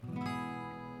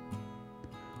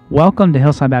Welcome to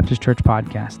Hillside Baptist Church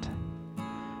Podcast.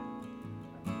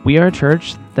 We are a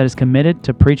church that is committed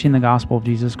to preaching the gospel of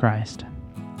Jesus Christ.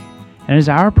 And it is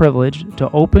our privilege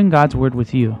to open God's Word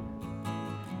with you.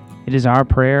 It is our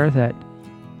prayer that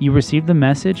you receive the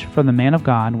message from the man of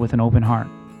God with an open heart.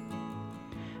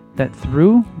 That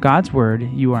through God's Word,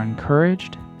 you are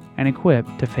encouraged and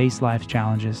equipped to face life's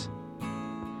challenges.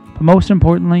 But most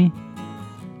importantly,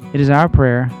 it is our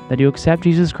prayer that you accept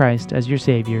Jesus Christ as your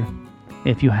Savior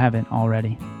if you haven't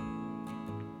already.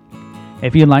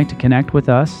 If you'd like to connect with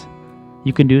us,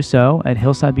 you can do so at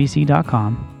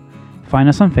hillsidebc.com, find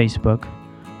us on Facebook,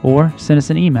 or send us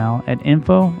an email at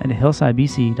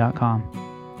info@hillsidebc.com.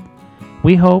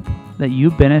 We hope that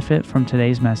you benefit from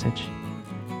today's message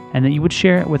and that you would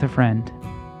share it with a friend.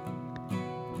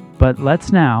 But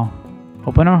let's now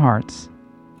open our hearts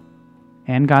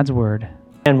and God's Word.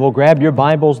 And we'll grab your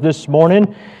Bibles this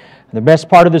morning. The best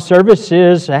part of the service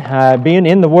is being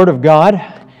in the Word of God.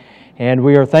 And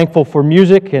we are thankful for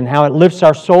music and how it lifts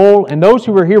our soul. And those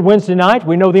who were here Wednesday night,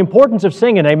 we know the importance of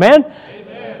singing. Amen?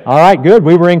 Amen. All right, good.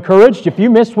 We were encouraged. If you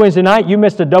missed Wednesday night, you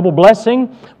missed a double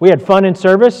blessing. We had fun in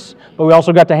service, but we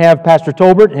also got to have Pastor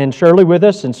Tolbert and Shirley with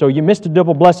us. And so you missed a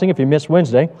double blessing if you missed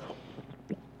Wednesday.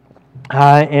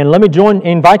 And let me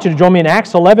invite you to join me in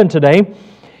Acts 11 today.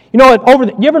 You know,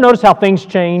 you ever notice how things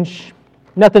change?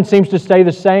 Nothing seems to stay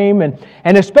the same, and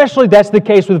especially that's the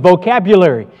case with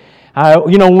vocabulary.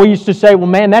 When we used to say, well,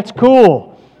 man, that's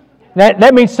cool.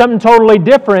 That means something totally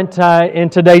different in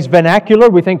today's vernacular.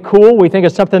 We think cool, we think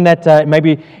of something that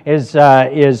maybe is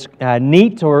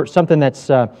neat or something that's,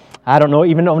 I don't know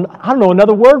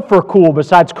another word for cool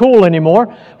besides cool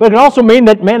anymore. But it can also mean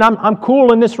that, man, I'm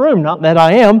cool in this room, not that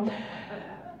I am.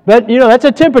 But, that's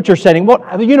a temperature setting. Well,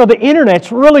 the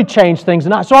Internet's really changed things.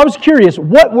 So I was curious,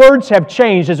 what words have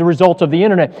changed as a result of the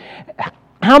Internet?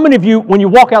 How many of you, when you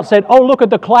walk out, said, oh, look at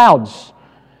the clouds?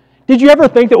 Did you ever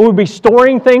think that we would be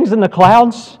storing things in the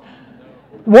clouds?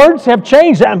 Words have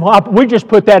changed. We just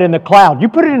put that in the cloud. You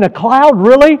put it in the cloud,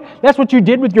 really? That's what you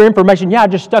did with your information? Yeah, I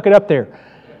just stuck it up there.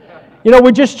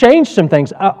 We just changed some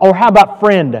things. Or how about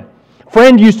friend?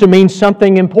 Friend used to mean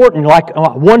something important, like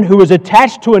one who is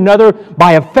attached to another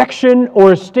by affection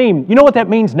or esteem. You know what that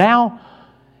means now?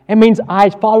 It means I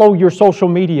follow your social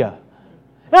media.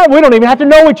 No, we don't even have to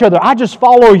know each other. I just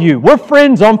follow you. We're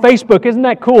friends on Facebook. Isn't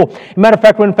that cool? As a matter of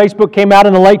fact, when Facebook came out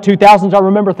in the late 2000s, I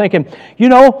remember thinking, we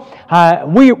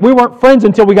weren't friends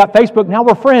until we got Facebook. Now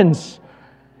we're friends.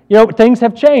 Things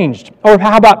have changed. Or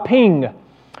how about ping?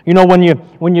 When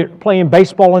you're playing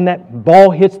baseball and that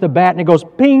ball hits the bat and it goes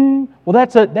ping, well,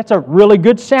 that's a really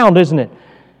good sound, isn't it?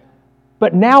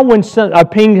 But now when a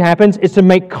ping happens, it's to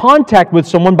make contact with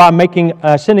someone by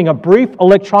sending a brief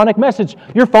electronic message.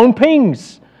 Your phone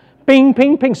pings. Ping,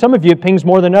 ping, ping. Some of you it pings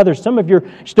more than others. Some of you are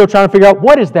still trying to figure out,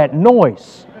 what is that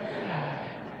noise?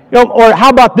 Or how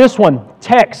about this one?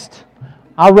 Text.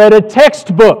 I read a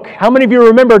textbook. How many of you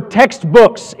remember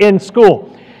textbooks in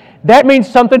school? That means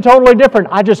something totally different.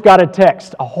 I just got a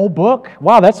text. A whole book?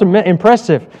 Wow, that's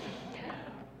impressive.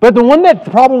 But the one that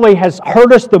probably has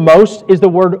hurt us the most is the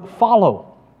word follow.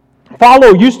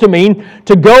 Follow used to mean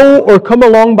to go or come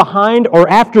along behind or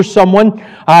after someone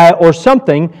or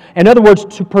something. In other words,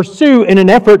 to pursue in an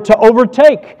effort to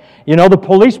overtake. The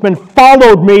policeman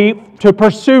followed me to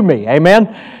pursue me.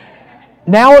 Amen?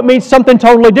 Now it means something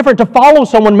totally different. To follow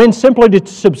someone means simply to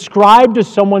subscribe to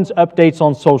someone's updates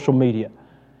on social media.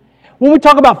 When we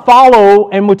talk about follow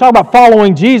and we talk about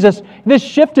following Jesus, this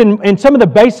shift in some of the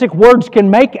basic words can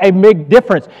make a big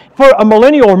difference. For a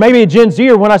millennial or maybe a Gen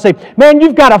Zer, when I say, man,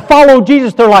 you've got to follow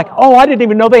Jesus, they're like, oh, I didn't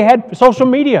even know they had social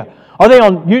media. Are they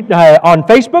on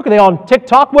Facebook? Are they on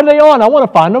TikTok? What are they on? I want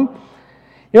to find them.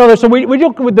 So we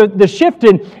look with the shift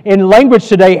in language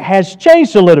today has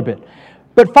changed a little bit.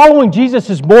 But following Jesus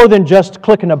is more than just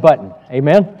clicking a button.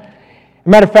 Amen?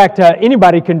 Matter of fact,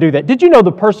 anybody can do that. Did you know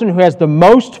the person who has the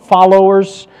most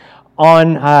followers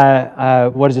on,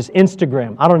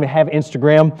 Instagram? I don't even have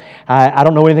Instagram. I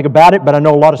don't know anything about it, but I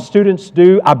know a lot of students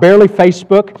do. I barely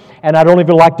Facebook, and I don't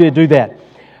even like to do that.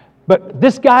 But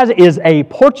this guy is a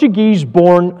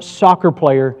Portuguese-born soccer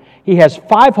player. He has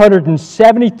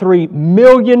 573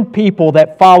 million people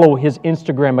that follow his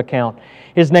Instagram account.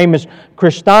 His name is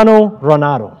Cristiano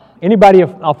Ronaldo. Anybody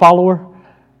a follower?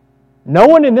 No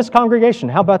one in this congregation.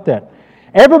 How about that?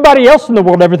 Everybody else in the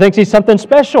world ever thinks he's something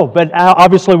special, but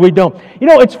obviously we don't.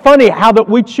 It's funny how that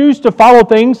we choose to follow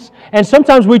things, and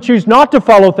sometimes we choose not to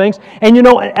follow things. And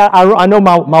I know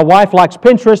my wife likes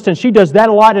Pinterest, and she does that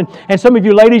a lot. And some of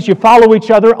you ladies, you follow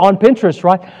each other on Pinterest,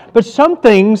 right? But some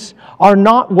things are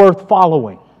not worth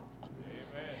following.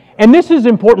 And this is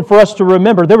important for us to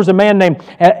remember. There was a man named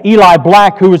Eli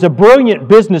Black who was a brilliant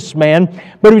businessman,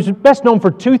 but he was best known for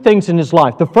two things in his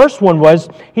life. The first one was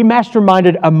he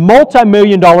masterminded a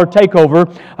multi-million-dollar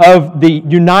takeover of the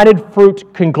United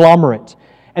Fruit conglomerate.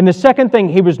 And the second thing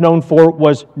he was known for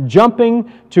was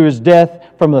jumping to his death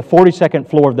from the 42nd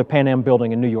floor of the Pan Am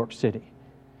building in New York City.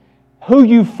 Who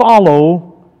you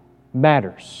follow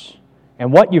matters,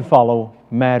 and what you follow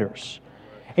matters.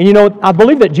 And you know, I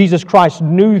believe that Jesus Christ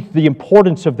knew the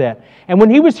importance of that. And when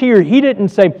He was here, He didn't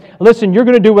say, listen, you're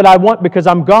going to do what I want because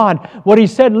I'm God. What He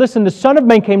said, listen, the Son of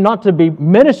Man came not to be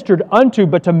ministered unto,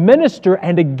 but to minister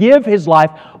and to give His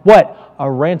life, what? A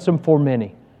ransom for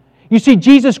many. You see,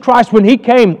 Jesus Christ, when He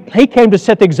came to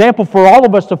set the example for all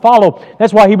of us to follow.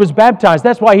 That's why He was baptized.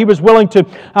 That's why He was willing to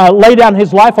lay down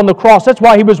His life on the cross. That's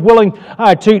why He was willing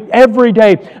to every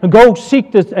day go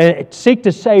seek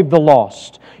to save the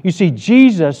lost. You see,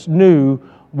 Jesus knew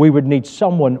we would need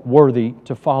someone worthy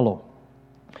to follow.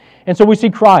 And so we see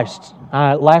Christ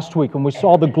last week, and we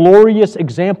saw the glorious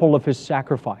example of His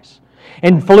sacrifice.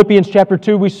 In Philippians chapter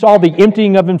 2, we saw the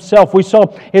emptying of Himself. We saw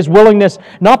His willingness,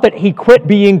 not that He quit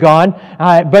being God,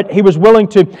 but He was willing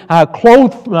to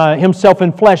clothe Himself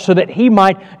in flesh so that He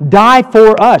might die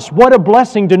for us. What a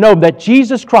blessing to know that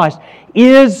Jesus Christ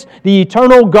is the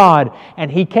eternal God,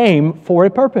 and He came for a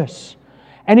purpose.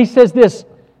 And He says this,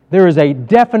 there is a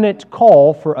definite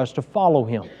call for us to follow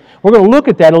Him. We're going to look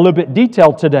at that a little bit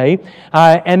detailed today.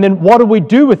 And then what do we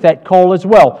do with that call as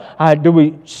well? Do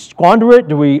we squander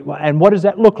it? And what does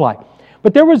that look like?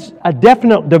 But there was a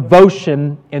definite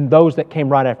devotion in those that came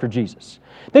right after Jesus.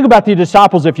 Think about the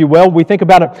disciples, if you will. We think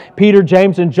about it, Peter,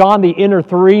 James, and John, the inner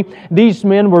three. These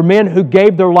men were men who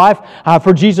gave their life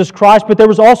for Jesus Christ, but there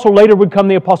was also later would come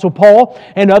the Apostle Paul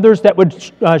and others that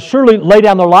would surely lay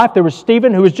down their life. There was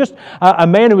Stephen, who was just a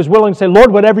man who was willing to say,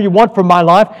 Lord, whatever you want from my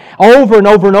life. Over and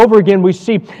over and over again, we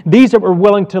see these that were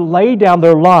willing to lay down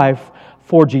their life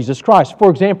for Jesus Christ. For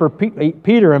example,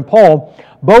 Peter and Paul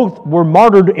both were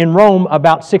martyred in Rome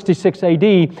about 66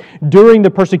 AD during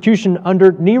the persecution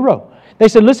under Nero. They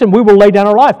said, listen, we will lay down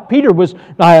our life. Peter was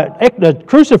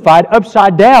crucified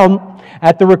upside down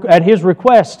at his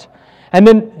request. And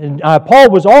then Paul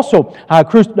was also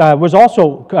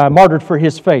martyred for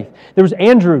his faith. There was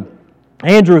Andrew,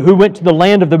 who went to the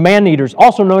land of the man-eaters,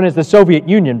 also known as the Soviet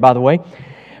Union, by the way.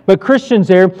 But Christians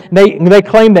there, they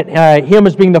claim that him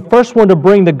as being the first one to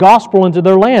bring the gospel into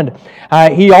their land.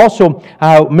 He also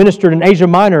ministered in Asia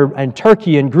Minor and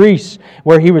Turkey and Greece,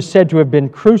 where he was said to have been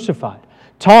crucified.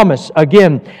 Thomas,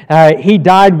 again, he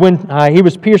died when he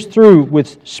was pierced through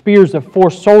with spears of 4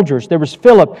 soldiers. There was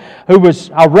Philip, who was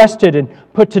arrested and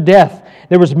put to death.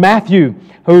 There was Matthew,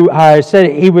 who said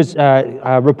he was,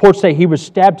 reports say he was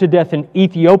stabbed to death in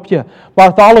Ethiopia.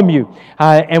 Bartholomew,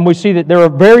 and we see that there are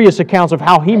various accounts of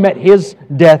how he met his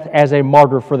death as a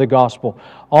martyr for the gospel.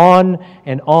 On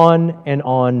and on and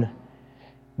on,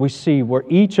 we see where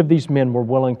each of these men were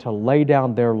willing to lay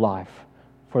down their life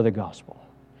for the gospel.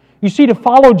 You see, to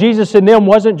follow Jesus in them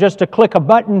wasn't just to click a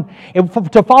button.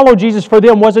 To follow Jesus for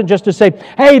them wasn't just to say,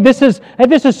 hey, this is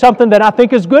something that I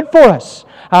think is good for us.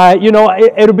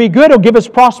 It'll be good. It'll give us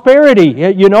prosperity,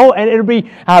 and it'll be,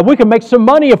 we can make some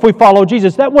money if we follow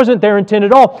Jesus. That wasn't their intent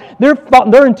at all.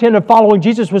 Their intent of following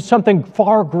Jesus was something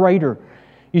far greater.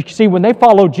 You see, when they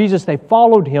followed Jesus, they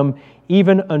followed Him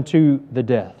even unto the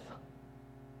death.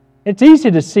 It's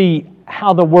easy to see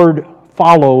how the word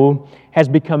follow has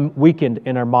become weakened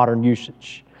in our modern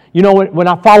usage. You know, when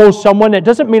I follow someone, that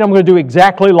doesn't mean I'm going to do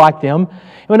exactly like them.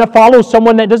 When I follow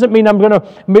someone, that doesn't mean I'm going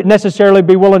to necessarily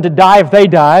be willing to die if they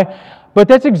die. But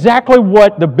that's exactly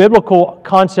what the biblical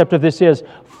concept of this is.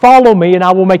 Follow me and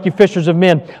I will make you fishers of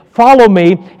men. Follow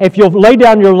me. If you'll lay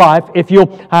down your life, if you'll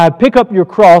pick up your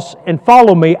cross and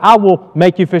follow me, I will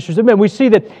make you fishers of men. We see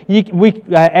that we,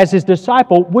 as His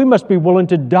disciple, we must be willing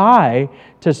to die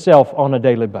to self on a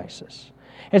daily basis.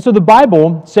 And so the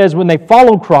Bible says when they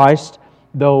followed Christ,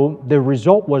 though, the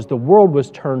result was the world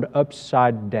was turned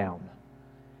upside down.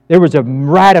 There was a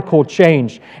radical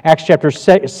change. Acts chapter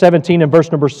 17 and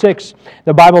verse number 6,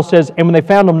 the Bible says, and when they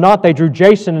found Him not, they drew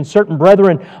Jason and certain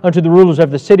brethren unto the rulers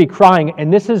of the city, crying,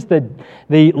 and this is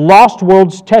the lost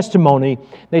world's testimony.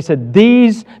 They said,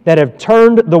 these that have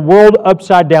turned the world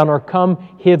upside down are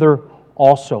come hither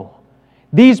also.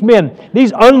 These men,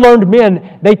 these unlearned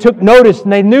men, they took notice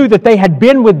and they knew that they had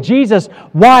been with Jesus.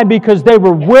 Why? Because they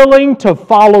were willing to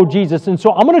follow Jesus. And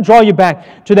so I'm going to draw you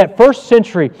back to that first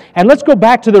century. And let's go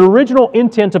back to the original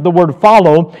intent of the word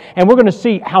follow. And we're going to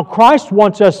see how Christ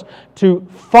wants us to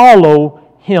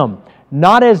follow Him.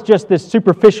 Not as just this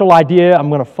superficial idea, I'm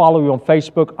going to follow you on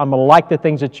Facebook, I'm going to like the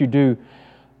things that you do.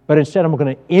 but instead I'm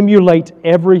going to emulate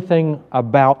everything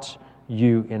about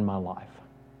you in my life.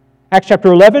 Acts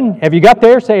chapter 11, have you got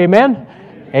there? Say amen.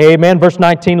 Amen. Verse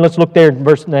 19, let's look there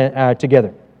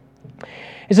together.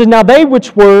 It says, Now they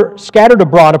which were scattered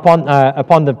abroad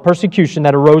upon the persecution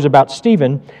that arose about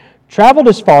Stephen traveled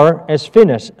as far as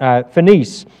Phoenice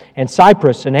and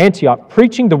Cyprus and Antioch,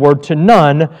 preaching the word to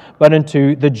none but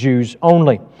unto the Jews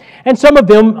only. And some of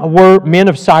them were men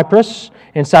of Cyprus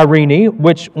and Cyrene,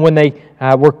 which when they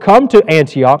were come to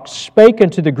Antioch, spake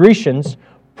unto the Grecians,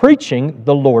 preaching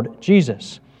the Lord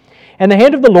Jesus. And the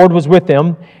hand of the Lord was with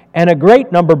them, and a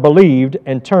great number believed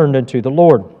and turned unto the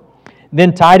Lord.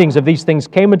 Then tidings of these things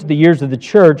came into the ears of the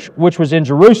church, which was in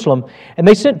Jerusalem, and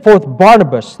they sent forth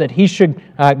Barnabas, that he should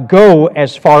go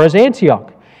as far as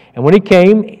Antioch. And when he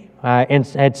came and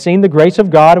had seen the grace of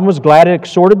God, and was glad, and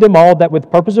exhorted them all, that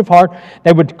with purpose of heart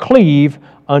they would cleave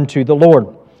unto the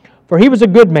Lord. For he was a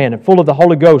good man, and full of the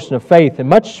Holy Ghost and of faith, and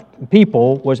much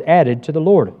people was added to the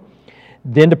Lord.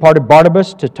 Then departed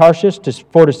Barnabas to Tarshish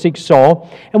for to seek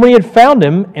Saul. And when he had found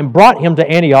him and brought him to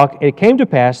Antioch, it came to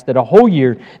pass that a whole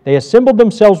year they assembled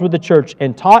themselves with the church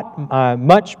and taught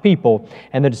much people,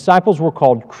 and the disciples were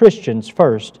called Christians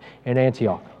first in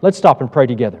Antioch. Let's stop and pray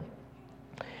together.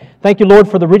 Thank you, Lord,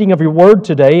 for the reading of your word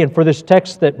today and for this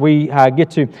text that we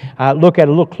get to look at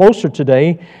a little closer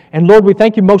today. And Lord, we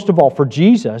thank you most of all for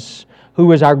Jesus,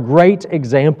 who is our great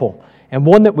example and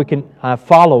one that we can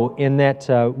follow in that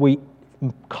we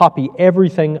copy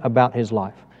everything about His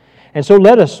life. And so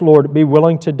let us, Lord, be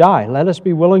willing to die. Let us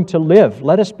be willing to live.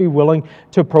 Let us be willing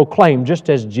to proclaim just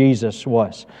as Jesus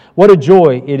was. What a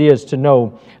joy it is to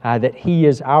know that He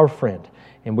is our friend.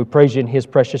 And we praise you in His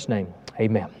precious name.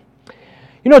 Amen.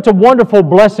 You know, it's a wonderful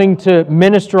blessing to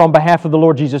minister on behalf of the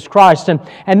Lord Jesus Christ.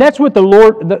 And that's what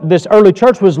this early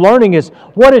church was learning, is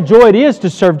what a joy it is to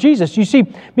serve Jesus. You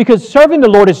see, because serving the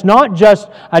Lord is not just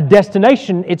a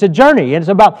destination, it's a journey. And it's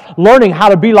about learning how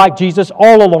to be like Jesus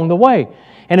all along the way.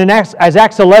 And as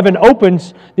Acts 11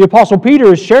 opens, the Apostle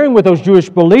Peter is sharing with those Jewish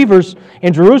believers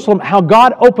in Jerusalem how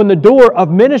God opened the door of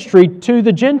ministry to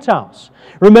the Gentiles.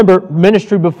 Remember,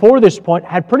 ministry before this point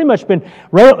had pretty much been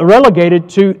relegated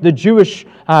to the Jewish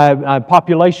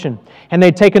population. And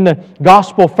they'd taken the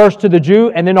gospel first to the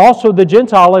Jew and then also the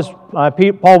Gentile, as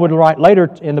Paul would write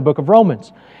later in the book of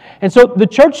Romans. And so the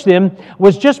church then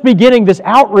was just beginning this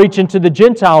outreach into the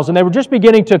Gentiles, and they were just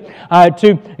beginning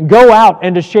to go out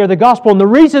and to share the gospel. And the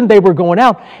reason they were going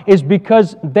out is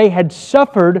because they had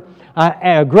suffered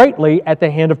greatly at the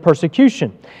hand of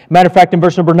persecution. Matter of fact, in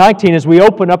verse number 19, as we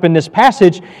open up in this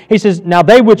passage, he says, Now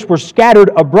they which were scattered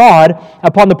abroad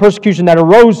upon the persecution that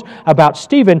arose about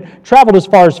Stephen traveled as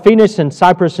far as Phoenice and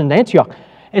Cyprus and Antioch.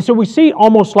 And so we see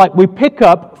almost like we pick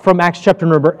up from Acts chapter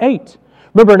number 8.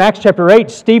 Remember in Acts chapter 8,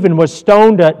 Stephen was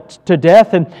stoned to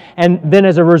death, and then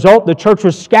as a result, the church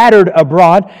was scattered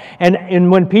abroad. And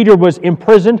when Peter was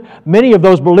imprisoned, many of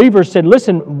those believers said,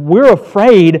 Listen, we're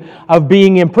afraid of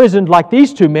being imprisoned like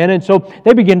these two men. And so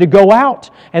they began to go out,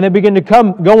 and they began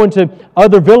to go into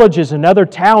other villages and other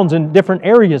towns and different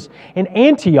areas. And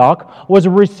Antioch was a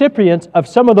recipient of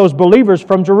some of those believers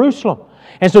from Jerusalem.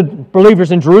 And so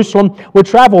believers in Jerusalem would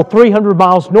travel 300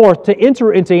 miles north to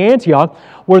enter into Antioch,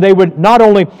 where they would not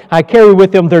only carry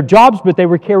with them their jobs, but they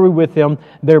would carry with them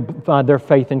their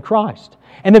faith in Christ.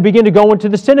 And they began to go into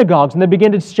the synagogues, and they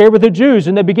began to share with the Jews,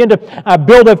 and they began to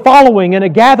build a following and a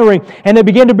gathering, and they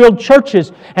began to build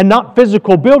churches, and not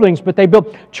physical buildings, but they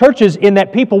built churches in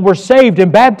that people were saved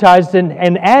and baptized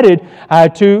and added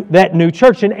to that new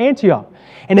church in Antioch.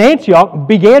 And Antioch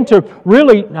began to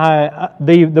really,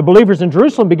 the believers in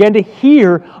Jerusalem began to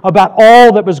hear about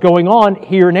all that was going on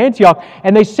here in Antioch.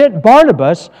 And they sent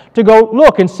Barnabas to go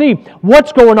look and see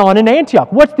what's going on in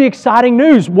Antioch. What's the exciting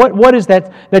news? What is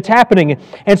that's happening?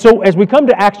 And so as we come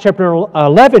to Acts chapter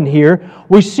 11 here,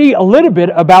 we see a little bit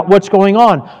about what's going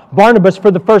on. Barnabas,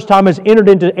 for the first time, has entered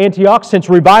into Antioch since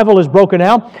revival has broken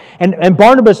out. And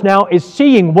Barnabas now is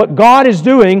seeing what God is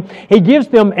doing. He gives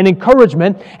them an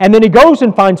encouragement, and then he goes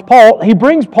and finds Paul. He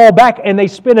brings Paul back, and they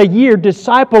spend a year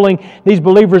discipling these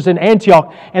believers in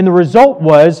Antioch. And the result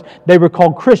was they were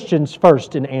called Christians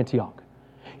first in Antioch.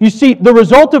 You see, the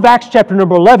result of Acts chapter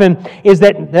number 11 is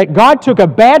that God took a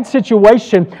bad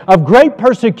situation of great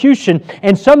persecution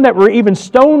and some that were even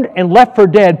stoned and left for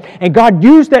dead, and God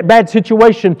used that bad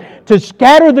situation to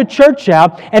scatter the church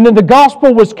out, and then the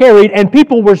gospel was carried and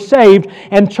people were saved,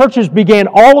 and churches began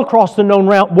all across the known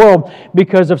world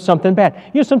because of something bad.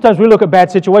 You know, sometimes we look at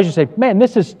bad situations and say, man,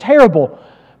 this is terrible,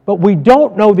 but we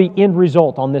don't know the end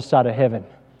result on this side of heaven.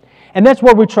 And that's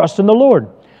where we trust in the Lord.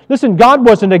 Listen, God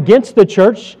wasn't against the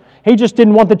church. He just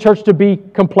didn't want the church to be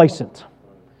complacent.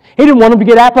 He didn't want them to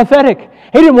get apathetic.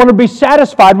 He didn't want to be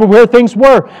satisfied with where things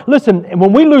were. Listen,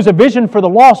 when we lose a vision for the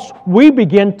lost, we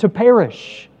begin to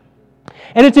perish.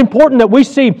 And it's important that we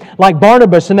see, like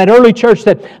Barnabas in that early church,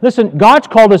 that, listen, God's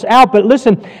called us out, but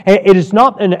listen, it is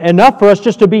not enough for us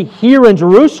just to be here in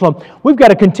Jerusalem. We've got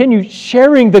to continue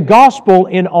sharing the gospel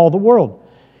in all the world.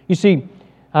 You see,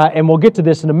 and we'll get to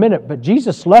this in a minute, but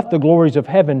Jesus left the glories of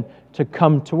heaven to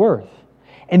come to earth.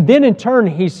 And then in turn,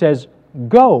 He says,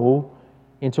 go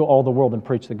into all the world and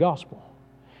preach the gospel.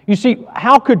 You see,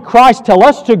 how could Christ tell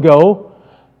us to go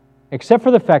except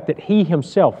for the fact that He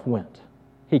Himself went?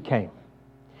 He came.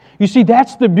 You see,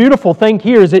 that's the beautiful thing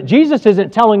here, is that Jesus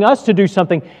isn't telling us to do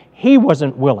something He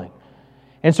wasn't willing.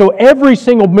 And so every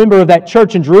single member of that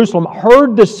church in Jerusalem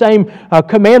heard the same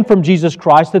command from Jesus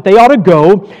Christ that they ought to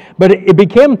go, but it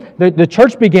became, the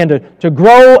church began to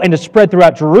grow and to spread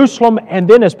throughout Jerusalem, and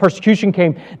then as persecution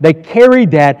came, they carried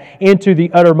that into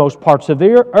the uttermost parts of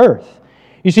the earth.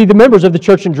 You see, the members of the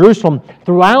church in Jerusalem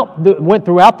went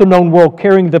throughout the known world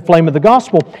carrying the flame of the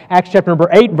gospel. Acts chapter number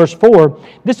 8, verse 4,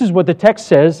 this is what the text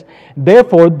says,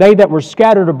 therefore they that were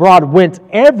scattered abroad went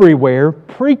everywhere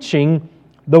preaching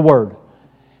the word.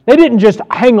 They didn't just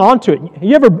hang on to it.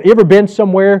 You ever been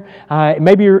somewhere,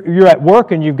 maybe you're at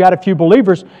work and you've got a few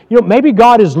believers, maybe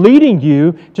God is leading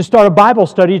you to start a Bible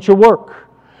study at your work.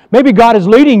 Maybe God is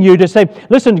leading you to say,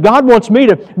 listen, God wants me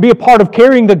to be a part of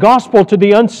carrying the gospel to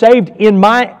the unsaved in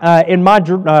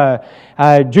my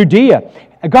Judea.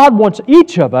 God wants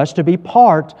each of us to be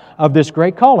part of this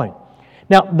great calling.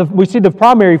 Now, we see the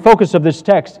primary focus of this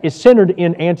text is centered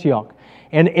in Antioch.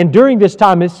 And during this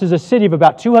time, this is a city of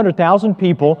about 200,000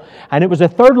 people, and it was the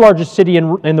third largest city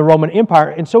in the Roman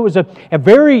Empire. And so it was a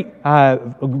very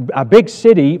big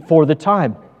city for the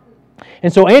time.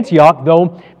 And so Antioch,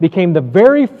 though, became the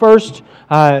very first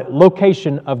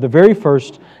location of the very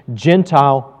first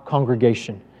Gentile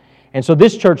congregation. And so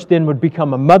this church then would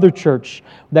become a mother church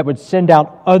that would send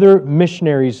out other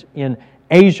missionaries in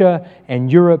Asia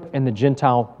and Europe and the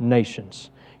Gentile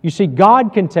nations. You see,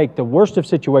 God can take the worst of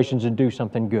situations and do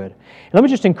something good. And let me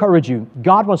just encourage you,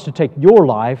 God wants to take your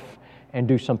life and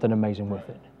do something amazing with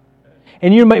it.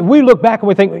 And we look back and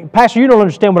we think, Pastor, you don't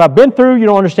understand what I've been through. You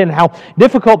don't understand how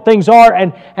difficult things are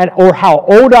or how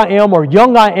old I am or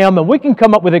young I am. And we can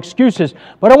come up with excuses.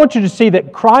 But I want you to see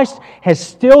that Christ has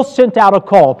still sent out a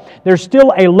call. There's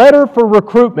still a letter for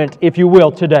recruitment, if you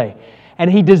will, today.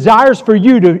 And He desires for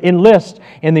you to enlist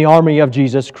in the army of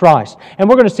Jesus Christ. And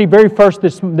we're going to see very first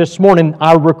this morning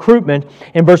our recruitment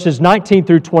in verses 19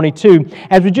 through 22.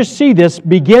 As we just see this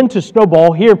begin to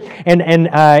snowball here and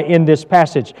in this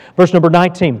passage. Verse number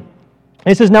 19.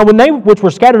 It says, now when they which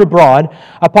were scattered abroad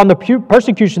upon the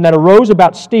persecution that arose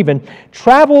about Stephen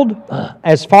traveled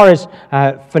as far as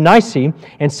Phoenicia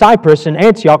and Cyprus and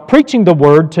Antioch, preaching the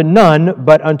word to none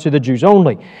but unto the Jews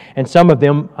only. And some of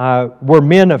them were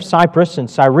men of Cyprus and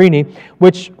Cyrene,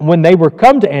 which when they were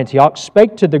come to Antioch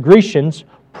spake to the Grecians,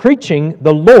 preaching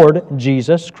the Lord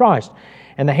Jesus Christ.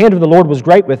 And the hand of the Lord was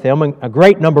great with them, and a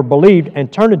great number believed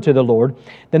and turned unto the Lord.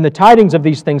 Then the tidings of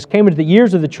these things came into the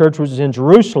ears of the church which was in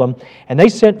Jerusalem, and they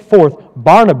sent forth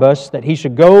Barnabas that he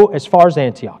should go as far as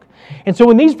Antioch. And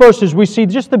so in these verses we see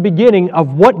just the beginning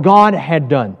of what God had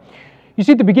done. You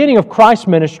see, at the beginning of Christ's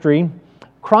ministry,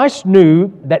 Christ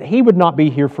knew that He would not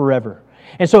be here forever.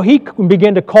 And so He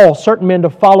began to call certain men to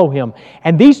follow Him.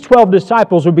 And these 12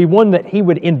 disciples would be one that He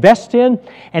would invest in,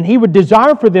 and He would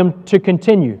desire for them to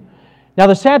continue. Now,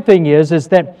 the sad thing is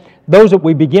that those that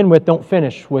we begin with don't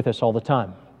finish with us all the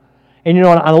time. And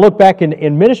I look back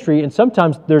in ministry, and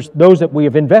sometimes there's those that we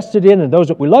have invested in and those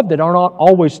that we love that are not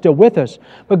always still with us.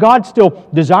 But God still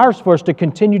desires for us to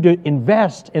continue to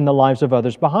invest in the lives of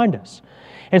others behind us.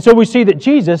 And so we see that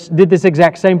Jesus did this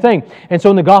exact same thing. And so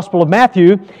in the Gospel of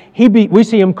Matthew, we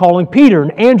see Him calling Peter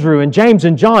and Andrew and James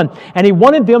and John. And He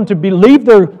wanted them to leave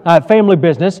their family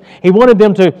business. He wanted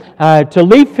them to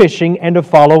leave fishing and to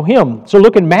follow Him. So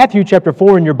look in Matthew chapter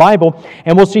 4 in your Bible,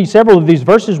 and we'll see several of these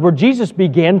verses where Jesus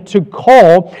began to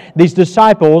call these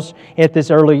disciples at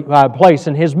this early place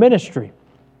in His ministry.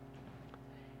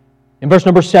 In verse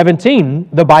number 17,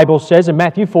 the Bible says in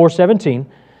Matthew 4:17,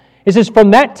 it says,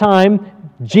 from that time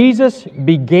Jesus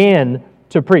began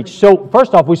to preach. So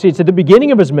first off, we see it's at the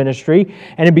beginning of His ministry,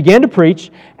 and He began to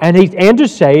preach and to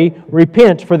say,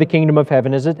 repent, for the kingdom of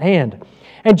heaven is at hand.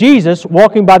 And Jesus,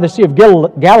 walking by the Sea of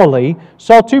Galilee,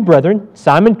 saw two brethren,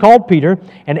 Simon called Peter,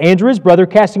 and Andrew his brother,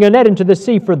 casting a net into the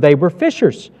sea, for they were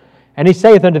fishers. And He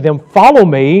saith unto them, follow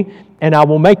me, and I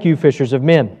will make you fishers of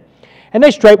men. And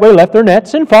they straightway left their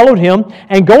nets and followed Him.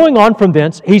 And going on from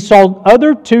thence, He saw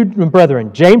other two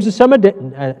brethren, James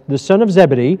the son of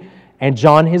Zebedee, and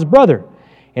John his brother,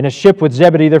 in a ship with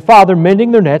Zebedee their father,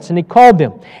 mending their nets, and He called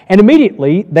them. And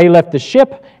immediately they left the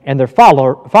ship and their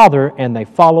father, and they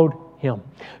followed Him.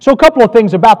 So a couple of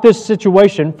things about this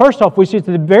situation. First off, we see at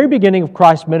the very beginning of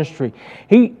Christ's ministry,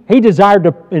 He desired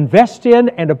to invest in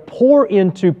and to pour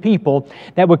into people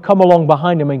that would come along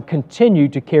behind Him and continue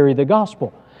to carry the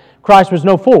gospel. Christ was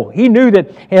no fool. He knew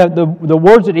that the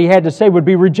words that He had to say would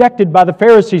be rejected by the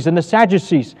Pharisees and the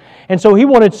Sadducees. And so He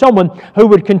wanted someone who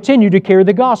would continue to carry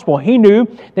the gospel. He knew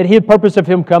that the purpose of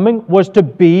Him coming was to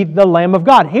be the Lamb of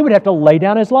God. He would have to lay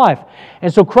down His life.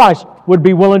 And so Christ would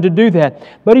be willing to do that.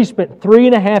 But He spent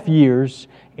 3.5 years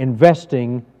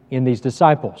investing in these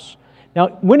disciples. Now,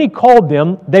 when He called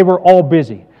them, they were all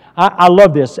busy. I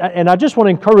love this, and I just want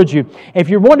to encourage you, if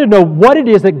you want to know what it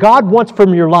is that God wants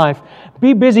from your life,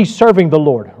 be busy serving the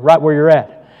Lord right where you're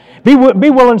at. Be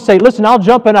willing to say, listen, I'll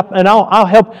jump in up and I'll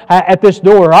help at this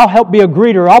door. I'll help be a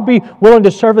greeter. I'll be willing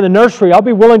to serve in the nursery. I'll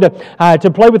be willing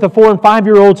to play with the 4 and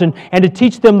 5-year-olds and to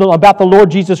teach them about the Lord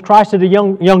Jesus Christ at a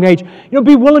young age.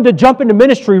 Be willing to jump into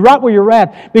ministry right where you're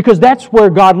at, because that's where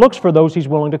God looks for those He's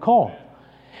willing to call.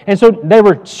 And so they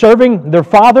were serving their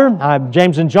father,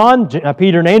 James and John,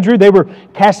 Peter and Andrew. They were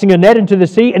casting a net into the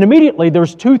sea, and immediately there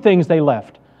was 2 things they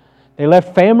left. They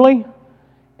left family,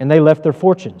 and they left their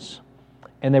fortunes,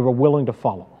 and they were willing to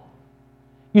follow.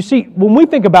 You see, when we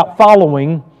think about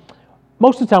following,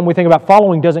 most of the time we think about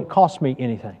following doesn't cost me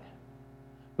anything.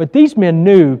 But these men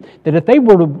knew that if they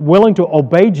were willing to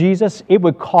obey Jesus, it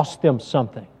would cost them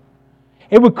something.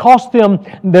 It would cost them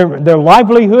their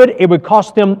livelihood. It would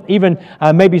cost them even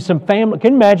maybe some family.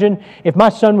 Can you imagine if my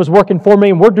son was working for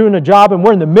me and we're doing a job and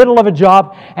we're in the middle of a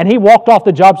job and he walked off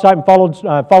the job site and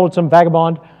followed some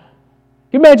vagabond? Can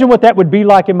you imagine what that would be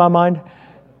like in my mind?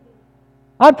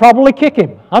 I'd probably kick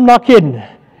him. I'm not kidding.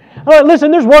 All right,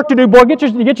 listen, there's work to do, boy. Get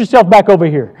yourself back over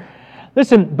here.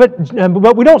 Listen, but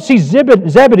we don't see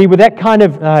Zebedee with that kind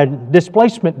of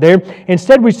displacement there.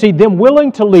 Instead, we see them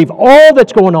willing to leave all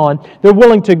that's going on. They're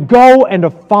willing to go and to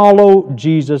follow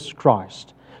Jesus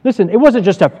Christ. Listen, it wasn't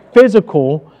just a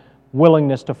physical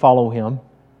willingness to follow Him.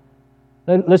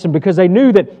 Listen, because they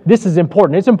knew that this is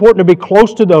important. It's important to be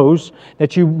close to those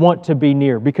that you want to be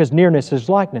near, because nearness is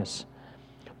likeness.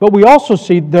 But we also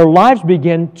see their lives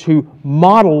begin to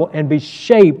model and be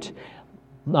shaped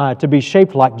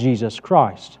like Jesus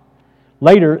Christ.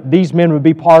 Later, these men would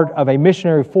be part of a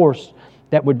missionary force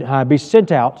that would be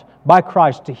sent out by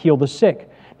Christ to heal the sick.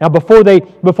 Now,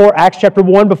 before Acts chapter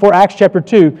 1, before Acts chapter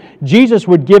 2, Jesus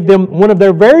would give them one of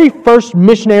their very first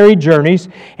missionary journeys.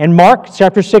 And Mark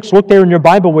chapter 6, look there in your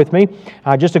Bible with me,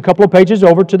 just a couple of pages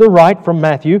over to the right from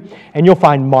Matthew, and you'll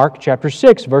find Mark chapter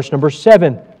 6, verse number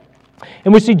 7.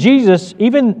 And we see Jesus,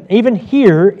 even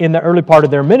here in the early part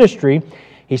of their ministry,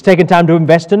 He's taken time to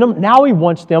invest in them. Now He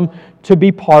wants them to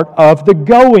be part of the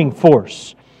going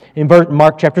force. In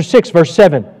Mark chapter 6, verse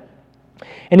 7.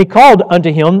 And He called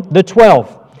unto Him the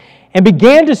 12, and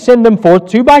began to send them forth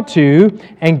 2 by 2,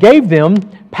 and gave them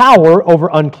power over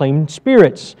unclean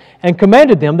spirits, and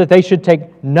commanded them that they should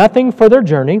take nothing for their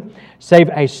journey, save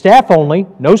a staff only,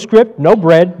 no scrip, no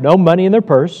bread, no money in their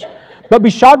purse, but be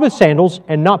shod with sandals,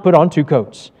 and not put on 2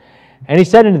 coats. And He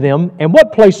said unto them, And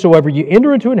what place soever you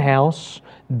enter into an house,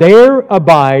 there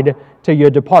abide till you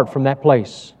depart from that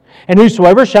place. And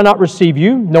whosoever shall not receive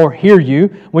you, nor hear you,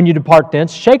 when you depart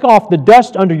thence, shake off the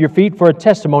dust under your feet for a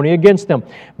testimony against them.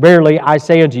 Verily I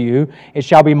say unto you, it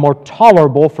shall be more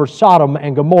tolerable for Sodom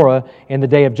and Gomorrah in the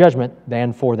day of judgment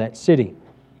than for that city.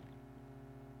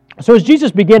 So as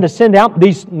Jesus began to send out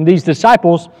these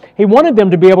disciples, He wanted them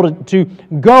to be able to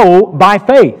go by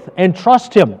faith and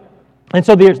trust Him. And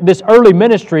so this early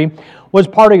ministry was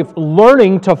part of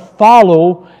learning to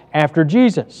follow after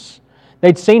Jesus.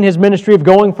 They'd seen His ministry of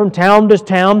going from town to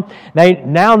town. They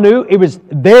now knew it was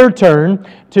their turn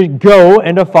to go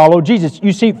and to follow Jesus.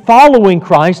 You see, following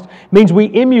Christ means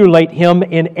we emulate Him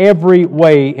in every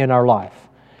way in our life.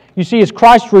 You see, as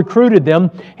Christ recruited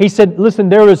them, He said, listen,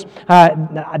 there's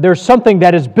something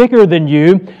that is bigger than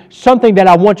you, something that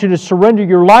I want you to surrender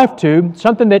your life to,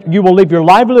 something that you will leave your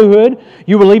livelihood,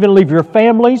 you will even leave your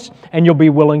families, and you'll be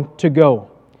willing to go.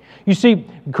 You see,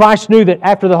 Christ knew that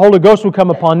after the Holy Ghost would come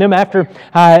upon them, after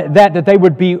that they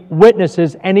would be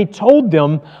witnesses, and He told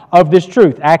them of this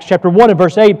truth. Acts chapter 1 and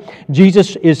verse 8,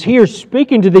 Jesus is here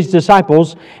speaking to these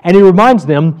disciples, and He reminds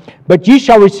them, But ye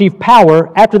shall receive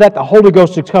power, after that the Holy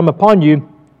Ghost has come upon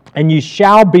you, and ye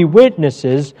shall be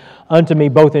witnesses unto me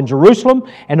both in Jerusalem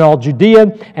and all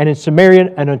Judea and in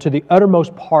Samaria and unto the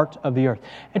uttermost part of the earth.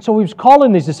 And so He was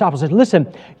calling these disciples and said,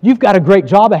 listen, you've got a great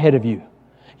job ahead of you.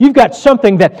 You've got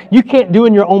something that you can't do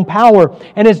in your own power.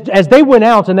 And as they went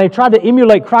out and they tried to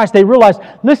emulate Christ, they realized,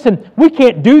 listen, we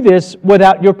can't do this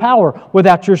without your power,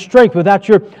 without your strength, without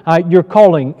your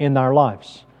calling in our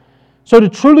lives. So to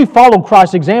truly follow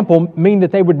Christ's example mean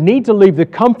that they would need to leave the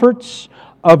comforts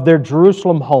of their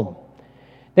Jerusalem home.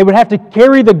 They would have to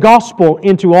carry the gospel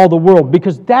into all the world,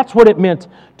 because that's what it meant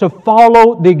to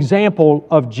follow the example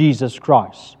of Jesus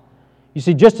Christ. You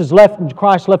see, just as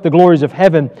Christ left the glories of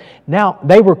heaven, now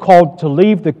they were called to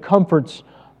leave the comforts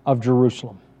of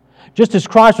Jerusalem. Just as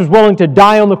Christ was willing to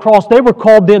die on the cross, they were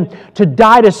called then to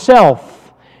die to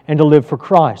self and to live for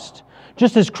Christ.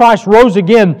 Just as Christ rose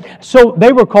again, so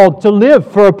they were called to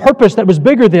live for a purpose that was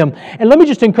bigger than them. And let me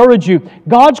just encourage you,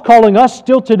 God's calling us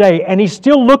still today, and He's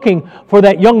still looking for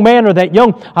that young man or that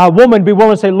young woman to be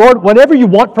willing to say, Lord, whatever you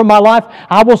want from my life,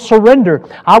 I will surrender.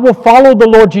 I will follow the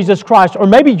Lord Jesus Christ. Or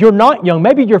maybe you're not young.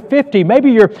 Maybe you're 50.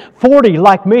 Maybe you're 40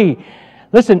 like me.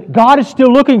 Listen, God is still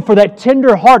looking for that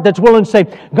tender heart that's willing to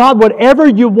say, God, whatever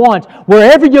you want,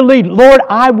 wherever you lead, Lord,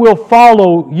 I will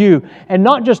follow you. And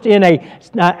not just in a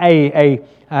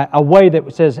way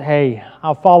that says, hey,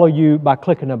 I'll follow you by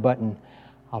clicking a button.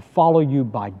 I'll follow you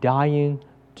by dying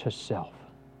to self.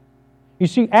 You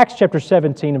see, Acts chapter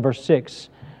 17 and verse 6,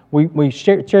 we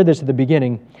shared this at the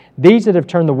beginning. These that have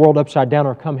turned the world upside down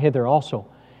are come hither also.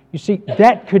 You see,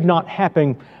 that could not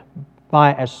happen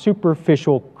by a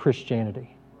superficial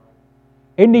Christianity.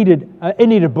 It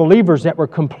needed believers that were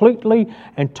completely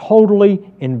and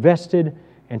totally invested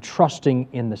and trusting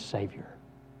in the Savior.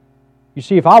 You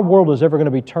see, if our world is ever going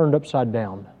to be turned upside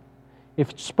down,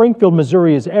 if Springfield,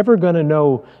 Missouri is ever going to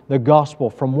know the gospel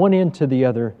from one end to the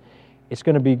other, it's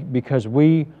going to be because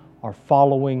we are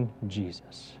following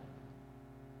Jesus.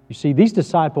 You see, these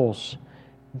disciples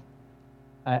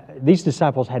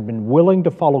had been willing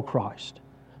to follow Christ.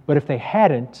 But if they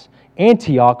hadn't,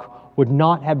 Antioch would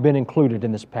not have been included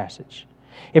in this passage.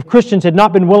 If Christians had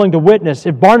not been willing to witness,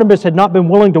 if Barnabas had not been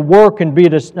willing to work and be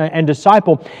and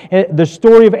disciple, the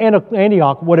story of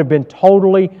Antioch would have been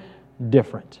totally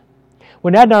different.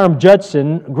 When Adoniram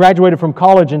Judson graduated from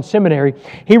college and seminary,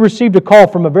 he received a call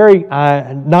from a very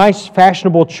nice,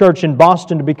 fashionable church in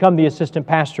Boston to become the assistant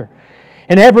pastor.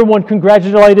 And everyone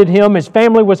congratulated him. His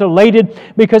family was elated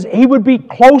because he would be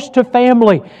close to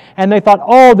family. And they thought,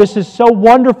 oh, this is so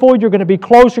wonderful. You're going to be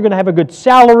close. You're going to have a good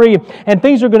salary. And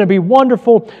things are going to be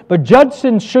wonderful. But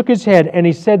Judson shook his head and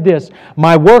he said this,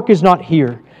 my work is not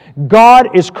here.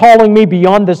 God is calling me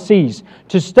beyond the seas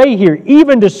to stay here,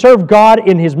 even to serve God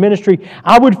in His ministry.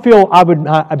 I would feel I would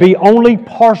be only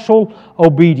partial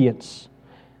obedience.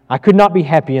 I could not be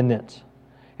happy in this.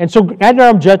 And so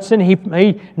Adoniram Judson, he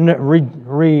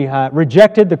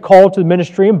rejected the call to the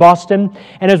ministry in Boston.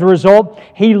 And as a result,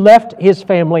 he left his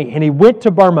family and he went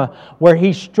to Burma, where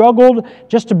he struggled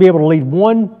just to be able to lead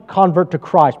one convert to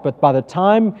Christ. But by the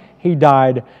time he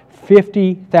died,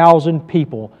 50,000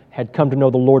 people had come to know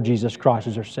the Lord Jesus Christ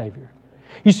as their Savior.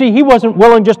 You see, he wasn't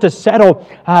willing just to settle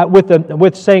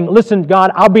with saying, listen,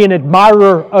 God, I'll be an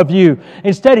admirer of you.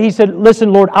 Instead, he said,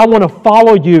 listen, Lord, I want to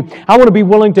follow you. I want to be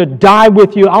willing to die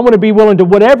with you. I want to be willing to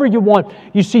whatever you want.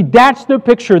 You see, that's the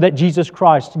picture that Jesus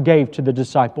Christ gave to the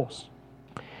disciples.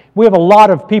 We have a lot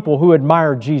of people who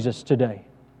admire Jesus today.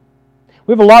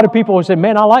 We have a lot of people who say,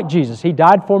 man, I like Jesus. He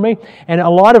died for me. And a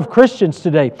lot of Christians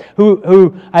today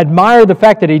who admire the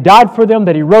fact that He died for them,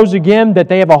 that He rose again, that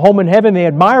they have a home in heaven. They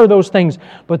admire those things,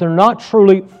 but they're not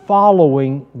truly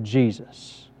following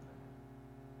Jesus.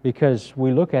 Because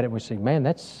we look at it and we say, man,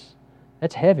 that's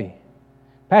heavy.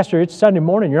 Pastor, it's Sunday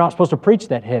morning. You're not supposed to preach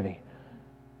that heavy.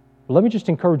 Well, let me just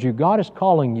encourage you. God is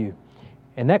calling you,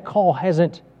 and that call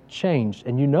hasn't changed,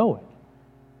 and you know it.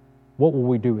 What will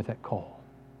we do with that call?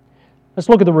 Let's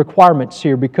look at the requirements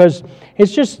here, because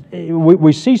it's just,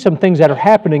 we see some things that are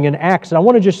happening in Acts, and I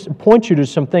want to just point you to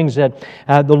some things that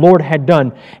the Lord had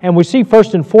done. And we see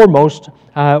first and foremost,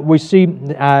 matter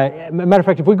of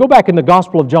fact, if we go back in the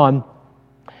Gospel of John,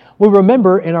 we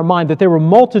remember in our mind that there were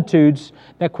multitudes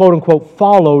that quote-unquote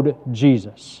followed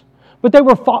Jesus. But they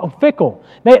were fickle.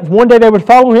 One day they would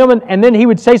follow Him, and then He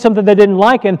would say something they didn't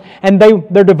like, and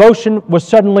their devotion was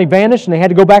suddenly vanished, and they had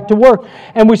to go back to work.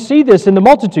 And we see this in the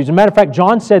multitudes. As a matter of fact,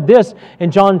 John said this in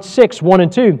John 6, 1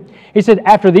 and 2. He said,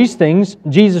 after these things,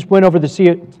 Jesus went over the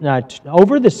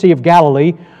Sea of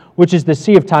Galilee, which is the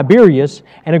Sea of Tiberias,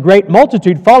 and a great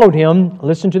multitude followed Him,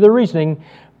 listen to the reasoning,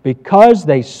 because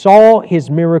they saw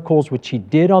His miracles which He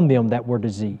did on them that were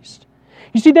diseased.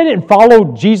 You see, they didn't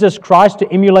follow Jesus Christ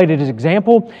to emulate His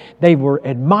example. They were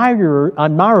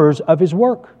admirers of His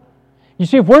work. You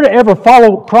see, if we're to ever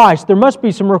follow Christ, there must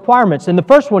be some requirements. And the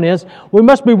first one is, we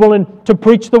must be willing to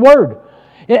preach the Word.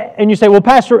 And you say, well,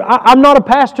 Pastor, I'm not a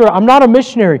pastor, I'm not a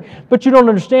missionary. But you don't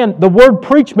understand. The word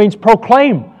preach means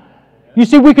proclaim. You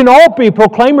see, we can all be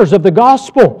proclaimers of the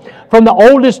gospel, from the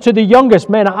oldest to the youngest.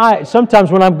 Man,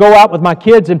 sometimes when I go out with my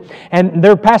kids and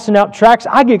they're passing out tracts,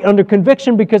 I get under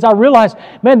conviction because I realize,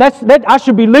 man, I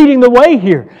should be leading the way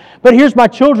here. But here's my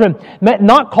children,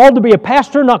 not called to be a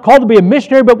pastor, not called to be a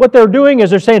missionary, but what they're doing is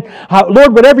they're saying,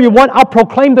 Lord, whatever you want, I'll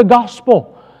proclaim the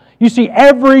gospel. You see,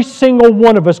 every single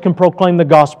one of us can proclaim the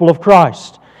gospel of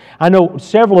Christ. I know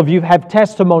several of you have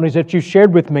testimonies that you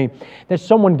shared with me that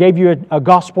someone gave you a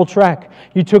gospel tract.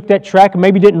 You took that tract and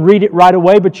maybe didn't read it right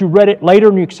away, but you read it later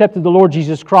and you accepted the Lord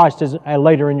Jesus Christ as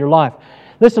later in your life.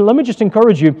 Listen, let me just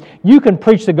encourage you. You can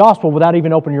preach the gospel without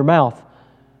even opening your mouth.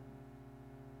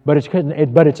 But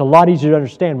it's a lot easier to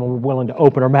understand when we're willing to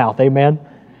open our mouth. Amen?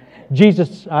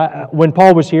 Jesus, when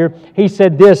Paul was here, he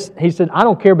said this. He said, I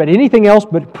don't care about anything else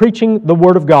but preaching the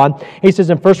Word of God. He says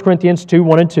in 1 Corinthians 2,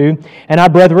 1 and 2, And I,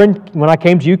 brethren, when I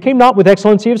came to you, came not with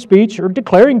excellency of speech or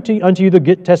declaring unto you the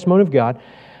good testimony of God.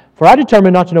 For I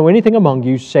determined not to know anything among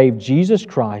you save Jesus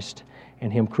Christ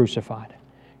and Him crucified.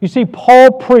 You see, Paul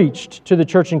preached to the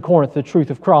church in Corinth the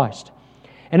truth of Christ.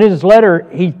 And in his letter,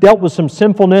 he dealt with some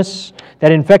sinfulness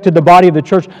that infected the body of the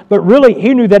church. But really,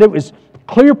 he knew that it was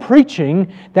clear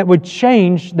preaching that would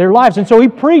change their lives. And so he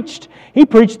preached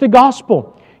the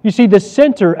gospel. You see, the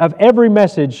center of every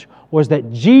message was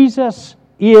that Jesus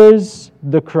is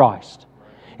the Christ.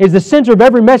 The center of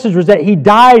every message was that He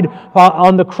died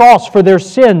on the cross for their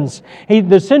sins.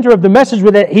 The center of the message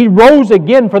was that He rose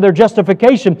again for their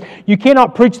justification. You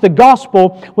cannot preach the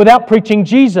gospel without preaching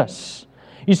Jesus.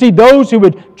 You see, those who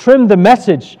would trim the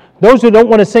message, those who don't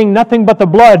want to sing nothing but the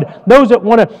blood, those that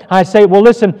want to say, well,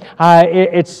 listen,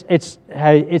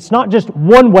 it's not just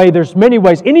one way, there's many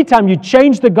ways. Anytime you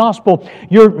change the gospel,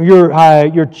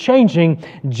 you're changing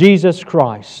Jesus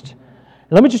Christ.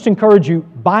 Let me just encourage you,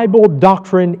 Bible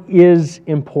doctrine is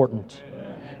important.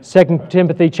 2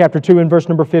 Timothy chapter 2 and verse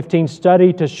number 15,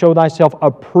 Study to show thyself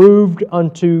approved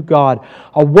unto God,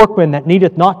 a workman that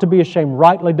needeth not to be ashamed,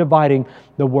 rightly dividing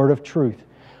the word of truth.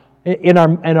 In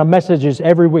our messages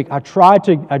every week, I try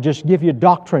to just give you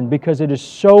doctrine because it is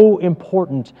so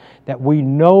important that we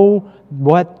know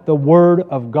what the Word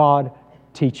of God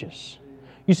teaches.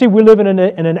 You see, we live in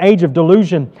an age of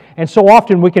delusion, and so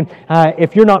often we can,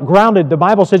 if you're not grounded, the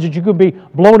Bible says that you could be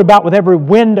blown about with every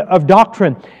wind of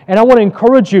doctrine. And I want to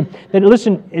encourage you that,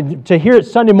 listen, to hear it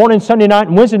Sunday morning, Sunday night,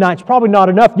 and Wednesday night is probably not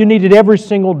enough. You need it every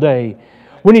single day.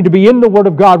 We need to be in the Word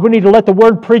of God. We need to let the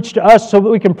Word preach to us so that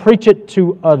we can preach it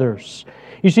to others.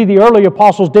 You see, the early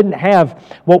apostles didn't have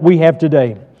what we have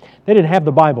today. They didn't have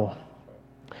the Bible.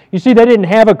 You see, they didn't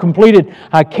have a completed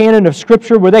canon of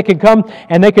Scripture where they could come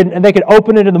and they could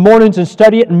open it in the mornings and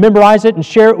study it and memorize it and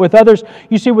share it with others.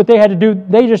 You see what they had to do?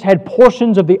 They just had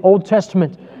portions of the Old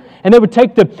Testament. And they would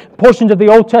take the portions of the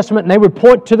Old Testament and they would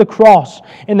point to the cross.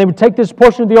 And they would take this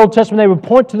portion of the Old Testament and they would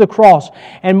point to the cross.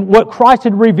 And what Christ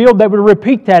had revealed, they would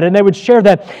repeat that and they would share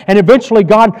that. And eventually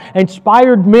God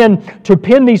inspired men to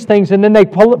pen these things and then they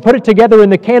put it together in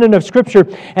the canon of Scripture.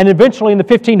 And eventually in the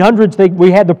 1500s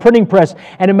we had the printing press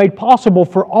and it made possible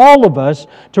for all of us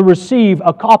to receive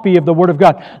a copy of the Word of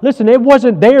God. Listen, it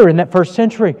wasn't there in that first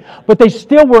century, but they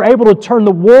still were able to turn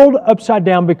the world upside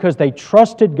down because they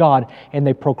trusted God and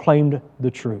they proclaimed the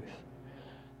truth.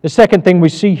 The second thing we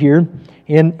see here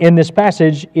in this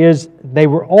passage is they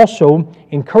were also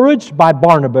encouraged by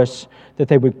Barnabas that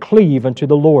they would cleave unto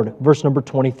the Lord. Verse number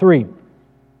 23. It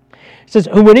says,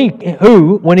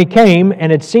 who when he came and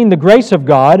had seen the grace of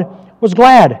God, was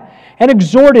glad, and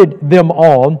exhorted them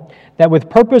all that with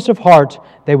purpose of heart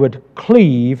they would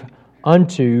cleave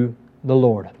unto the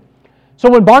Lord. So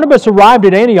when Barnabas arrived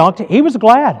at Antioch, he was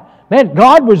glad. Man,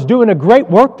 God was doing a great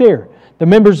work there. The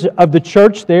members of the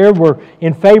church there were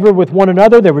in favor with one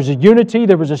another. There was a unity.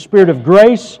 There was a spirit of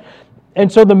grace.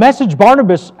 And so the message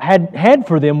Barnabas had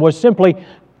for them was simply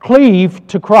cleave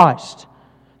to Christ.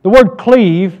 The word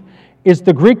cleave is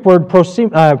the Greek word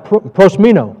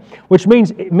prosmeno, which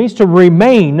means to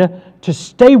remain, to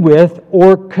stay with,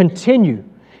 or continue.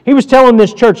 He was telling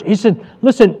this church, he said,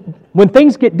 listen, when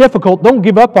things get difficult, don't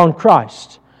give up on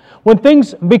Christ. When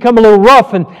things become a little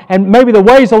rough and maybe the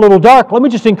way's a little dark, let me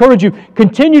just encourage you,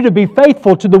 continue to be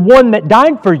faithful to the one that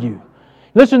died for you.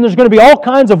 Listen, there's going to be all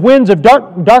kinds of winds of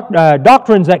dark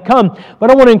doctrines that come,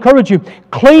 but I want to encourage you,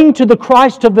 cling to the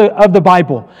Christ of the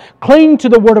Bible. Cling to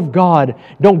the Word of God.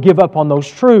 Don't give up on those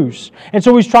truths. And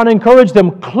so he's trying to encourage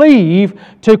them, cleave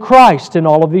to Christ in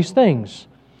all of these things.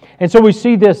 And so we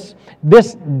see this.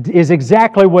 This is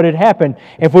exactly what had happened.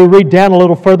 If we read down a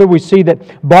little further, we see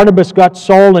that Barnabas got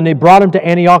Saul and they brought him to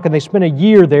Antioch and they spent a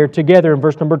year there together in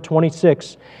verse number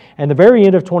 26. And the very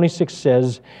end of 26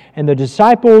 says, "And the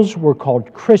disciples were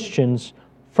called Christians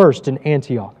first in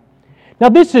Antioch." Now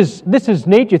this is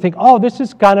neat. You think, oh, this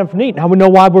is kind of neat. Now we know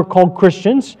why we're called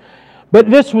Christians. But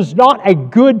this was not a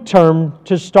good term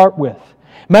to start with.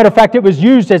 Matter of fact, it was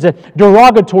used as a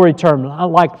derogatory term,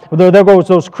 like there goes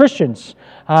those Christians.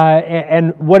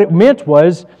 And what it meant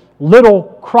was little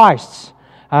Christs.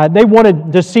 They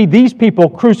wanted to see these people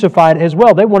crucified as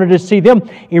well. They wanted to see them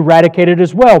eradicated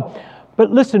as well.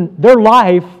 But listen, their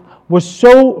life was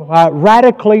so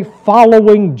radically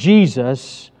following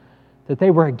Jesus that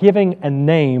they were giving a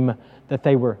name that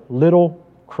they were little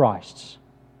Christs.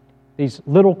 These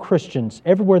little Christians,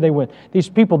 everywhere they went, these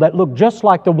people that looked just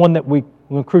like the one that we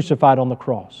crucified on the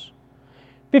cross.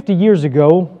 50 years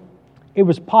ago, it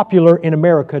was popular in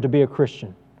America to be a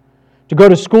Christian. To go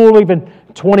to school even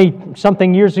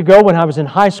 20-something years ago when I was in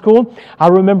high school, I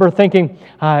remember thinking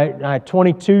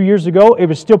 22 years ago, it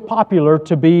was still popular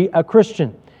to be a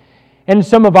Christian. And in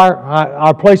some of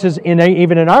our places,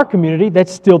 even in our community,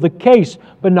 that's still the case,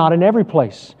 but not in every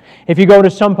place. If you go to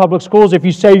some public schools, if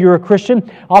you say you're a Christian,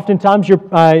 oftentimes you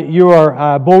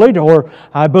are bullied or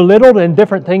belittled, and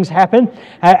different things happen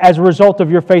as a result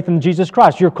of your faith in Jesus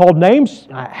Christ. You're called names,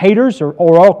 haters, or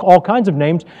all kinds of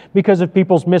names because of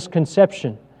people's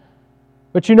misconception.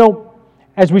 But you know,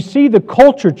 as we see the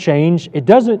culture change, it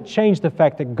doesn't change the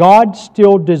fact that God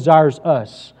still desires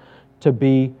us to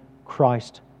be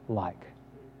Christ-like.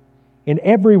 In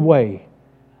every way.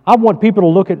 I want people to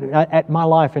look at my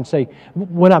life and say,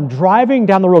 when I'm driving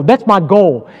down the road, that's my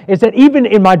goal, is that even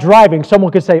in my driving,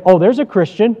 someone could say, oh, there's a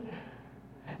Christian.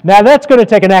 Now that's going to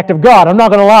take an act of God, I'm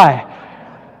not going to lie.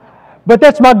 But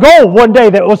that's my goal one day,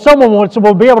 that someone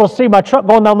will be able to see my truck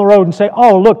going down the road and say,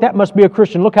 oh, look, that must be a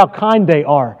Christian. Look how kind they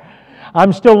are.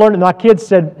 I'm still learning. My kids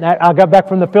said, I got back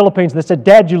from the Philippines, they said,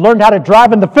 Dad, you learned how to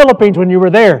drive in the Philippines when you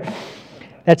were there.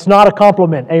 That's not a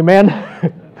compliment, amen?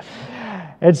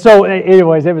 And so,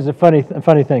 anyways, it was a funny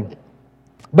thing.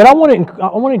 But I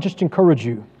want to just encourage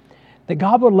you that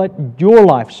God would let your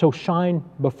life so shine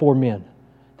before men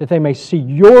that they may see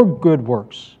your good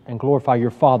works and glorify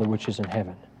your Father which is in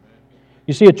heaven.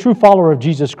 You see, a true follower of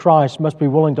Jesus Christ must be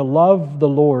willing to love the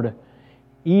Lord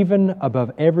even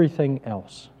above everything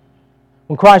else.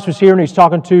 When Christ was here and He's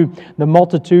talking to the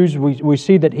multitudes, we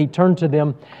see that He turned to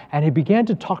them and He began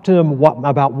to talk to them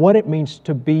about what it means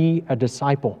to be a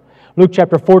disciple. Luke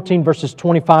chapter 14, verses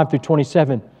 25 through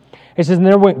 27. It says, "And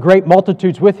there went great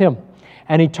multitudes with Him.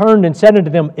 And He turned and said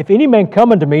unto them, If any man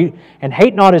come unto me, and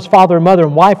hate not his father and mother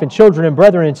and wife and children and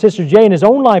brethren and sisters, yea, and his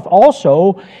own life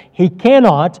also, he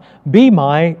cannot be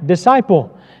my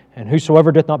disciple. And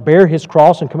whosoever doth not bear his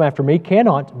cross and come after me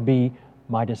cannot be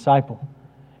my disciple."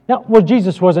 Now, well,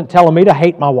 Jesus wasn't telling me to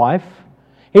hate my wife.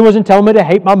 He wasn't telling me to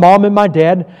hate my mom and my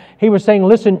dad. He was saying,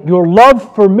 listen, your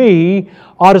love for me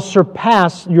ought to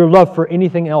surpass your love for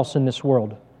anything else in this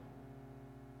world.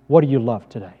 What do you love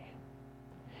today?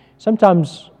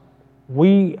 Sometimes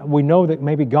we know that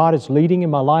maybe God is leading in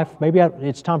my life. Maybe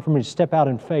it's time for me to step out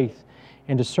in faith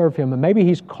and to serve Him. And maybe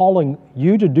He's calling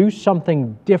you to do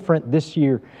something different this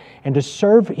year and to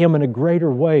serve Him in a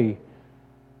greater way.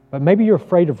 But maybe you're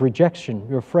afraid of rejection.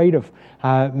 You're afraid of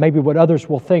maybe what others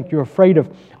will think. You're afraid of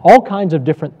all kinds of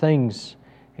different things.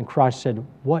 And Christ said,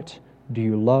 what do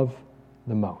you love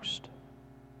the most?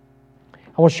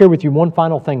 I want to share with you one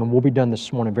final thing, and we'll be done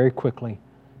this morning very quickly,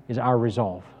 is our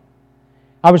resolve.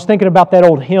 I was thinking about that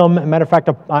old hymn. As a matter of fact,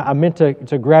 I meant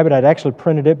to grab it. I'd actually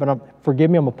printed it, but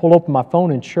forgive me, I'm going to pull open my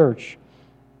phone in church.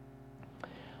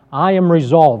 I am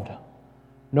resolved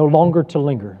no longer to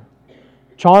linger,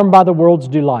 charmed by the world's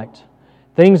delight.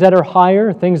 Things that are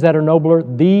higher, things that are nobler,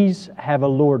 these have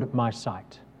allured my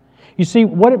sight. You see,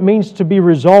 what it means to be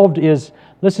resolved is,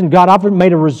 listen, God, I've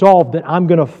made a resolve that I'm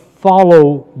going to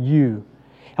follow You.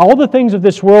 All the things of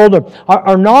this world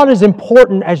are not as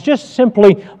important as just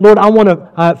simply, Lord, I want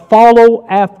to follow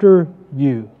after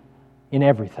You in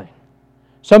everything.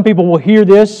 Some people will hear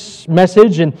this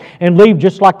message and leave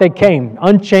just like they came,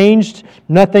 unchanged,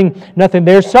 nothing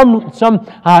there. Some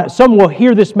will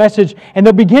hear this message and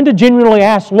they'll begin to genuinely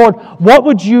ask, Lord, what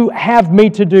would You have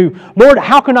me to do? Lord,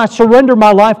 how can I surrender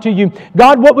my life to You?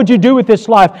 God, what would You do with this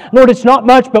life? Lord, it's not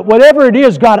much, but whatever it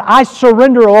is, God, I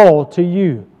surrender all to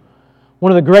You.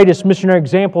 One of the greatest missionary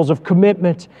examples of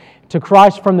commitment to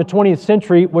Christ from the 20th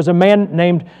century was a man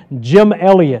named Jim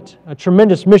Elliot, a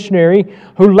tremendous missionary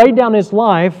who laid down his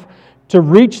life to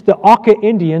reach the Auca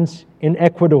Indians in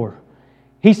Ecuador.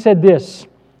 He said this,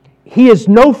 He is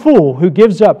no fool who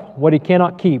gives up what he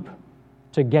cannot keep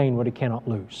to gain what he cannot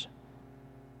lose.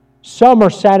 Some are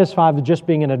satisfied with just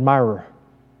being an admirer.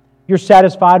 You're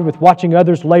satisfied with watching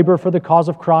others labor for the cause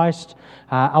of Christ.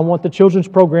 I want the children's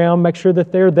program, make sure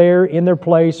that they're there in their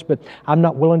place, but I'm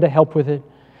not willing to help with it.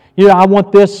 I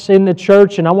want this in the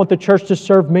church, and I want the church to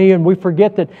serve me, and we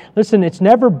forget that, listen, it's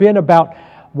never been about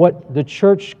what the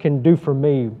church can do for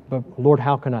me, but Lord,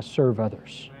 how can I serve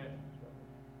others?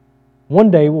 One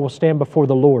day we will stand before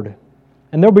the Lord,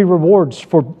 and there'll be rewards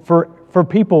for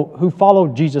people who follow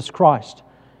Jesus Christ.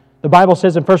 The Bible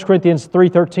says in 1 Corinthians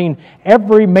 3:13,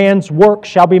 every man's work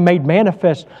shall be made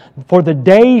manifest, for the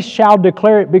day shall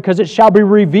declare it, because it shall be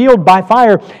revealed by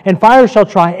fire, and fire shall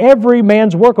try every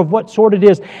man's work of what sort it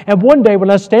is. And one day when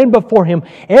I stand before Him,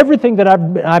 everything that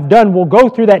I've done will go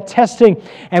through that testing,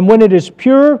 and when it is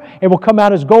pure, it will come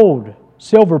out as gold,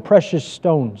 silver, precious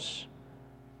stones.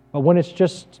 But when it's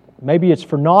just, maybe it's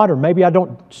for naught, or maybe I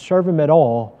don't serve Him at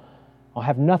all, I'll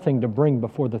have nothing to bring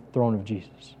before the throne of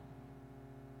Jesus.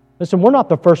 Listen, we're not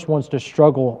the first ones to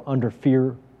struggle under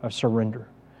fear of surrender.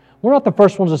 We're not the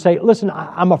first ones to say, listen,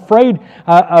 I'm afraid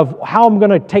of how I'm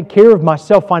going to take care of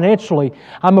myself financially.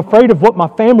 I'm afraid of what my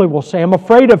family will say. I'm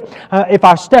afraid of if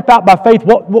I step out by faith,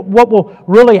 what will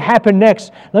really happen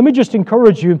next. Let me just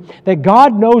encourage you that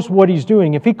God knows what He's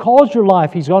doing. If He calls your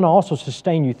life, He's going to also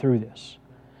sustain you through this.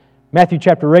 Matthew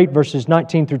chapter 8, verses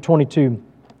 19 through 22.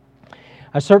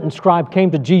 A certain scribe came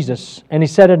to Jesus, and he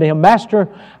said unto Him, Master,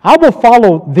 I will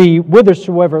follow Thee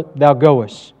whithersoever Thou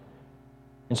goest.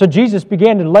 And so Jesus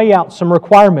began to lay out some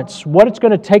requirements, what it's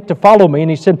going to take to follow Me. And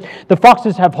He said, the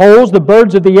foxes have holes, the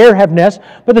birds of the air have nests,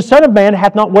 but the Son of Man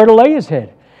hath not where to lay His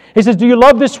head. He says, do you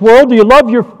love this world? Do you love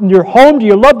your home? Do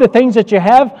you love the things that you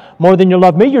have more than you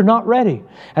love Me? You're not ready.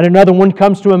 And another one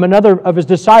comes to Him, another of His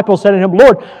disciples said to Him,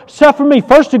 Lord, suffer me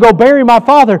first to go bury my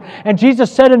father. And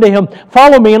Jesus said unto him,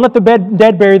 follow Me and let the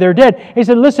dead bury their dead. He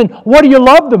said, listen, what do you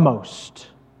love the most?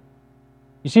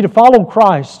 You see, to follow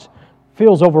Christ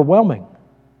feels overwhelming.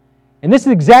 And this is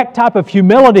the exact type of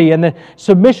humility and the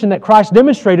submission that Christ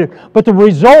demonstrated. But the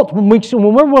result, when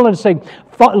we're willing to say,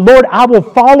 Lord, I will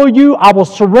follow You, I will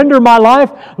surrender my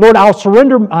life. Lord, I'll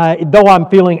surrender though I'm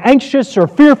feeling anxious or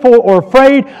fearful or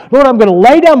afraid. Lord, I'm going to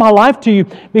lay down my life to You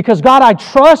because, God, I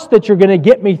trust that You're going to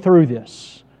get me through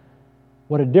this.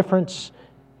 What a difference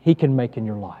He can make in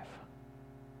your life.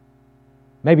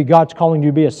 Maybe God's calling you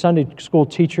to be a Sunday school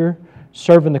teacher,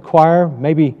 serve in the choir,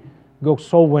 maybe go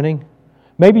soul winning.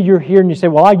 Maybe you're here and you say,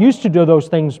 well, I used to do those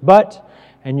things,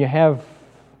 and you have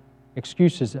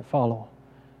excuses that follow.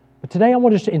 But today I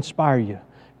want us to inspire you.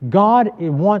 God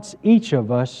wants each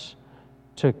of us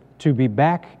to be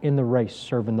back in the race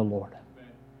serving the Lord.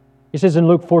 He says in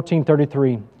Luke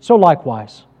 14:33, so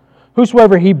likewise,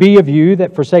 whosoever he be of you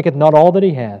that forsaketh not all that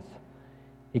he hath,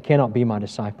 he cannot be my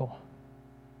disciple.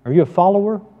 Are you a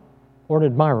follower or an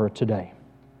admirer today?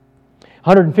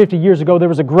 150 years ago, there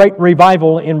was a great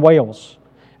revival in Wales.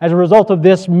 As a result of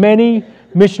this, many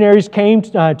missionaries came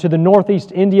to the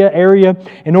northeast India area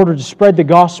in order to spread the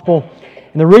gospel.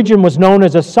 And the region was known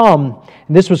as Assam.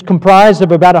 And this was comprised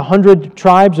of about 100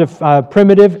 tribes of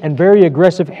primitive and very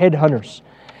aggressive headhunters.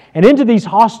 And into these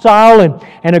hostile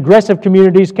and aggressive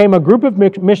communities came a group of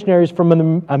missionaries from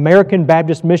the American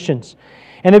Baptist missions.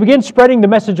 And they began spreading the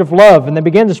message of love, and they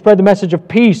began to spread the message of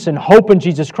peace and hope in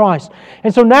Jesus Christ.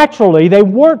 And so naturally, they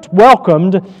weren't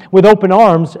welcomed with open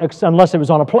arms unless it was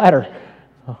on a platter.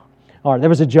 All right, that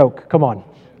was a joke. Come on.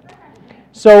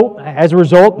 So, as a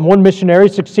result, one missionary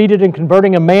succeeded in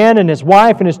converting a man and his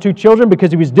wife and his 2 children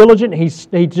because he was diligent.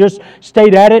 He just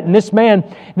stayed at it. And this man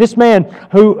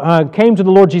who came to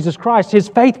the Lord Jesus Christ, his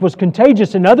faith was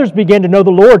contagious, and others began to know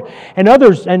the Lord, and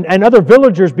other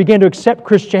villagers began to accept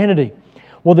Christianity.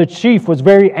 Well, the chief was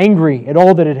very angry at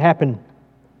all that had happened.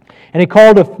 And he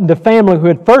called the family who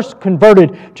had first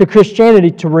converted to Christianity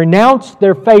to renounce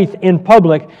their faith in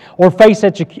public or face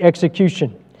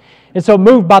execution. And so,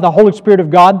 moved by the Holy Spirit of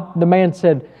God, the man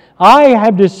said, I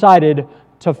have decided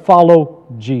to follow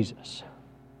Jesus.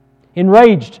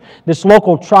 Enraged, this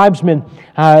local tribesman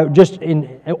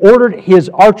ordered his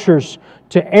archers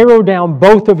to arrow down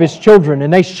both of his children,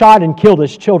 and they shot and killed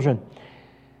his children.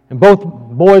 And both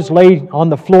boys lay on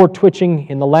the floor twitching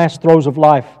in the last throes of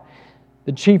life.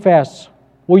 The chief asks,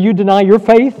 will you deny your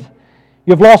faith?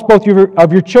 You have lost both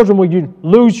of your children. Will you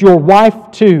lose your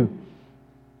wife too?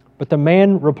 But the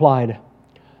man replied,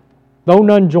 though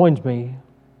none joins me,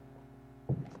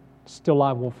 still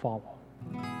I will follow.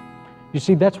 You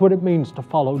see, that's what it means to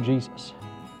follow Jesus,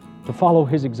 to follow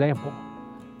His example.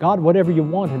 God, whatever you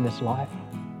want in this life,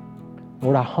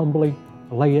 Lord, I humbly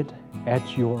lay it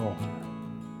at your altar.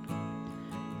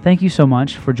 Thank you so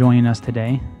much for joining us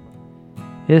today.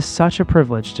 It is such a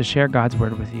privilege to share God's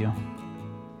Word with you.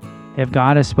 If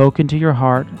God has spoken to your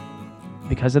heart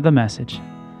because of the message,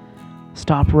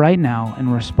 stop right now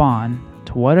and respond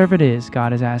to whatever it is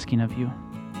God is asking of you.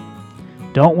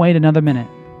 Don't wait another minute.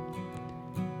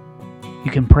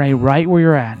 You can pray right where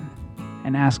you're at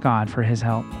and ask God for His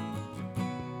help.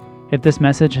 If this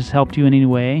message has helped you in any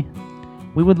way,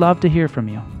 we would love to hear from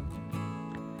you.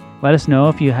 Let us know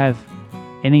if you have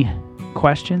any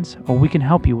questions, or we can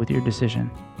help you with your decision.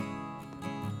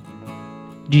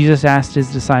 Jesus asked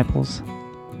His disciples,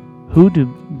 "Who do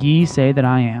ye say that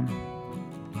I am?"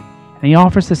 And He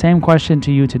offers the same question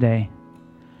to you today.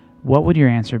 What would your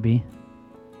answer be?